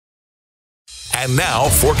And now,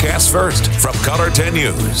 Forecast First from KOLR 10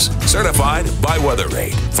 News. Certified by Weather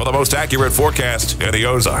Aid for the most accurate forecast in the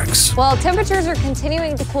Ozarks. Well, temperatures are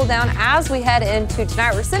continuing to cool down as we head into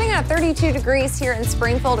tonight. We're sitting at 32 degrees here in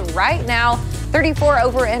Springfield right now, 34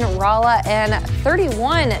 over in Rolla, and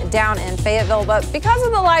 31 down in Fayetteville. But because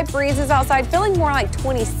of the light breezes outside, feeling more like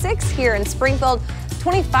 26 here in Springfield,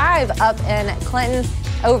 25 up in Clinton,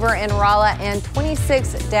 over in Rolla, and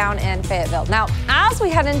 26 down in Fayetteville. Now, as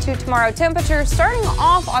we head into tomorrow, temperatures starting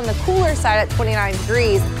off on the cooler side at 29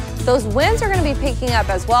 degrees. Those winds are going to be picking up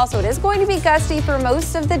as well, so it is going to be gusty for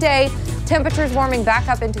most of the day. Temperatures warming back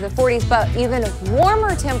up into the 40s, but even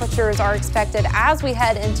warmer temperatures are expected as we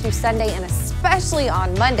head into Sunday and especially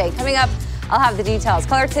on Monday. Coming up, I'll have the details.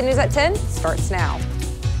 KOLR 10 News at 10 starts now.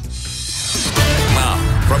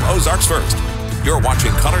 Now, from Ozarks First, you're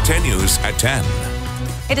watching KOLR 10 News at 10.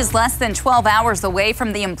 It is less than 12 hours away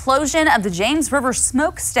from the implosion of the James River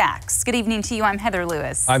smokestacks. Good evening to you. I'm Heather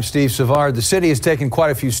Lewis. I'm Steve Savard. The city has taken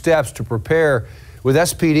quite a few steps to prepare, with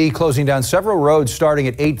SPD closing down several roads starting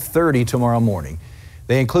at 8:30 tomorrow morning.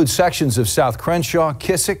 They include sections of South Crenshaw,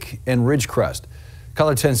 Kissick, and Ridgecrest.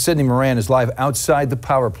 KOLR 10's Sydney Moran is live outside the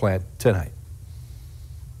power plant tonight.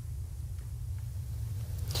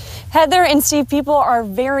 Heather and Steve, people are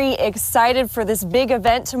very excited for this big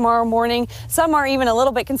event tomorrow morning. Some are even a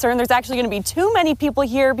little bit concerned there's actually going to be too many people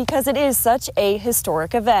here because it is such a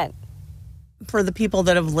historic event. For the people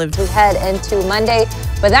that have lived. We head into Monday,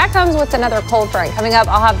 but that comes with another cold front. Coming up,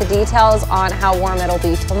 I'll have the details on how warm it'll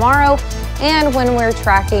be tomorrow and when we're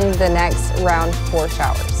tracking the next round for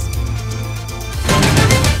showers.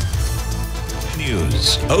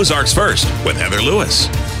 News. Ozarks First with Heather Lewis,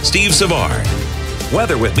 Steve Savard.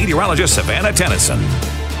 Weather with meteorologist Savannah Tennyson.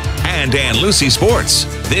 And Dan Lucy Sports.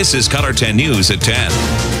 This is KOLR 10 News at 10.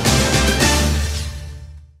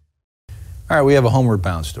 All right, we have a homeward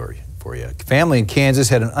bound story for you. A family in Kansas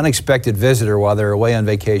had an unexpected visitor while they were away on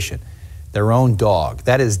vacation. Their own dog.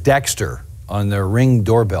 That is Dexter on their Ring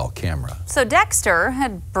doorbell camera. So Dexter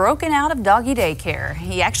had broken out of doggy daycare.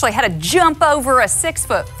 He actually had to jump over a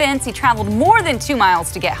 6-foot fence. He traveled more than 2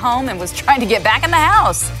 miles to get home and was trying to get back in the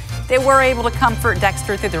house. They were able to comfort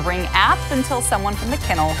Dexter through the Ring app until someone from the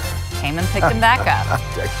kennel came and picked him back up.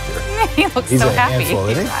 Dexter. He looks He's so a happy. handful,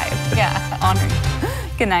 isn't he? Yeah, honored.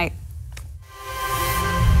 Good night.